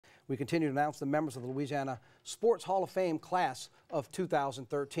We continue to announce the members of the Louisiana Sports Hall of Fame class of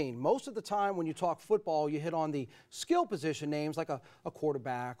 2013. Most of the time when you talk football, you hit on the skill position names like a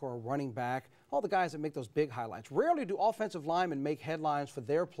quarterback or a running back, all the guys that make those big highlights. Rarely do offensive linemen make headlines for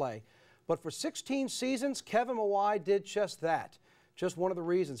their play, but for 16 seasons, Kevin Mawae did just that. Just one of the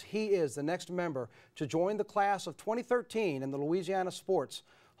reasons he is the next member to join the class of 2013 in the Louisiana Sports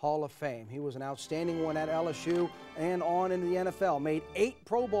Hall of Fame. He was an outstanding one at LSU and on into the NFL, made 8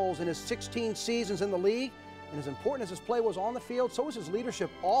 Pro Bowls in his 16 seasons in the league, and as important as his play was on the field, so was his leadership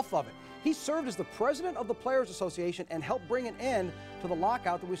off of it. He served as the president of the Players Association and helped bring an end to the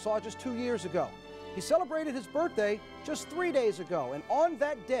lockout that we saw just 2 years ago. He celebrated his birthday just 3 days ago, and on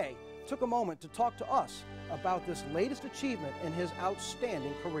that day took a moment to talk to us about this latest achievement in his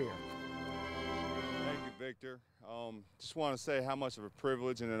outstanding career. Thank you, Victor. Just want to say how much of a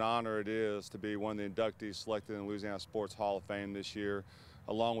privilege and an honor it is to be one of the inductees selected in the Louisiana Sports Hall of Fame this year,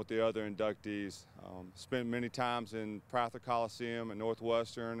 along with the other inductees. Spent many times in Prather Coliseum at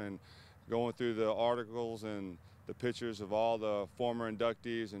Northwestern and going through the articles and the pictures of all the former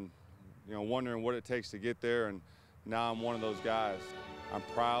inductees and wondering what it takes to get there, and now I'm one of those guys. I'm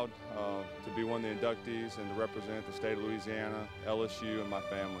proud to be one of the inductees and to represent the state of Louisiana, LSU, and my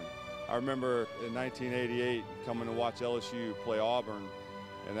family. I remember in 1988 coming to watch LSU play Auburn,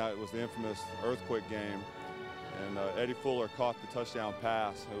 and that was the infamous earthquake game. And Eddie Fuller caught the touchdown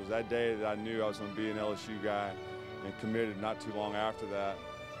pass. It was that day that I knew I was going to be an LSU guy and committed not too long after that.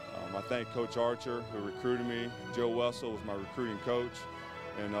 I thank Coach Archer, who recruited me. Joe Wessel was my recruiting coach,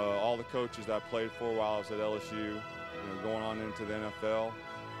 and all the coaches that I played for while I was at LSU, going on into the NFL,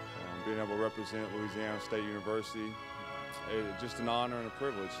 being able to represent Louisiana State University. It's just an honor and a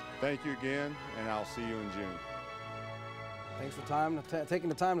privilege. Thank you again, and I'll see you in June. Thanks for taking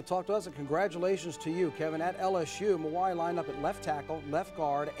the time to talk to us, and congratulations to you, Kevin. At LSU, Mawae lined up at left tackle, left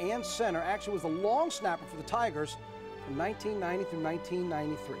guard, and center. Actually was the long snapper for the Tigers from 1990 through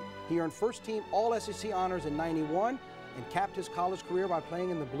 1993. He earned first-team All-SEC honors in '91 and capped his college career by playing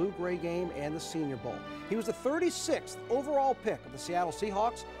in the Blue-Gray game and the Senior Bowl. He was the 36th overall pick of the Seattle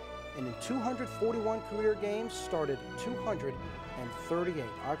Seahawks, and in 241 career games, started 238.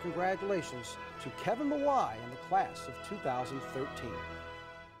 Our congratulations to Kevin Mawae in the class of 2013.